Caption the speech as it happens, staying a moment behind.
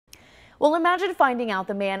Well, imagine finding out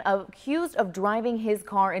the man accused of driving his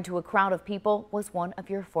car into a crowd of people was one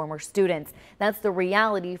of your former students. That's the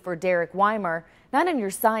reality for Derek Weimer. Not on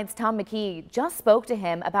Your Side's Tom McKee just spoke to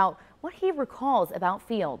him about what he recalls about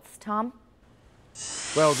Fields. Tom?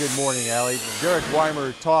 Well, good morning, Allie. Derek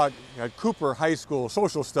Weimer taught at Cooper High School.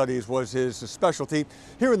 Social studies was his specialty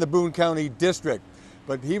here in the Boone County District.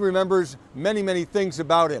 But he remembers many things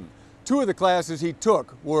about him. Two of the classes he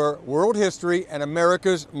took were World History and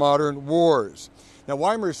America's Modern Wars. Now,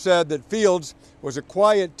 Weimer said that Fields was a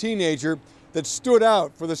quiet teenager that stood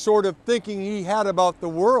out for the sort of thinking he had about the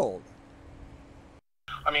world.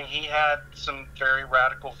 I mean, he had some very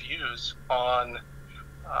radical views on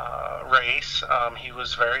race. He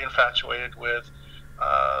was very infatuated with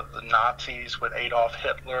the Nazis, with Adolf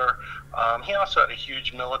Hitler. He also had a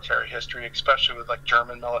huge military history, especially with like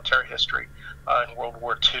German military history in World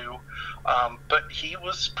War II. But he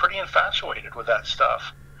was pretty infatuated with that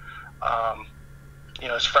stuff.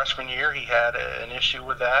 His freshman year, he had an issue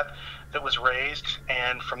with that was raised,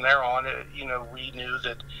 and from there on, we knew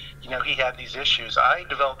that, he had these issues. I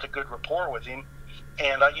developed a good rapport with him,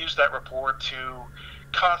 and I used that rapport to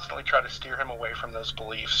constantly try to steer him away from those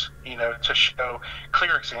beliefs, to show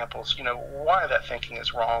clear examples, why that thinking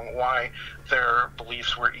is wrong, why their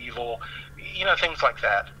beliefs were evil, things like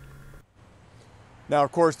that. Now,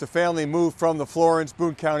 of course, the family moved from the Florence,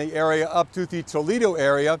 Boone County area up to the Toledo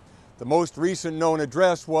area. The most recent known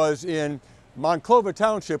address was in Monclova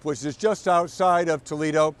Township, which is just outside of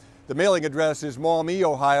Toledo. The mailing address is Maumee,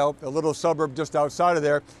 Ohio, a little suburb just outside of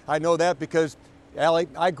there. I know that because, Allie,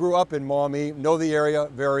 I grew up in Maumee, know the area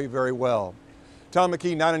very well. Tom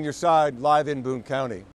McKee, Not on Your Side, live in Boone County.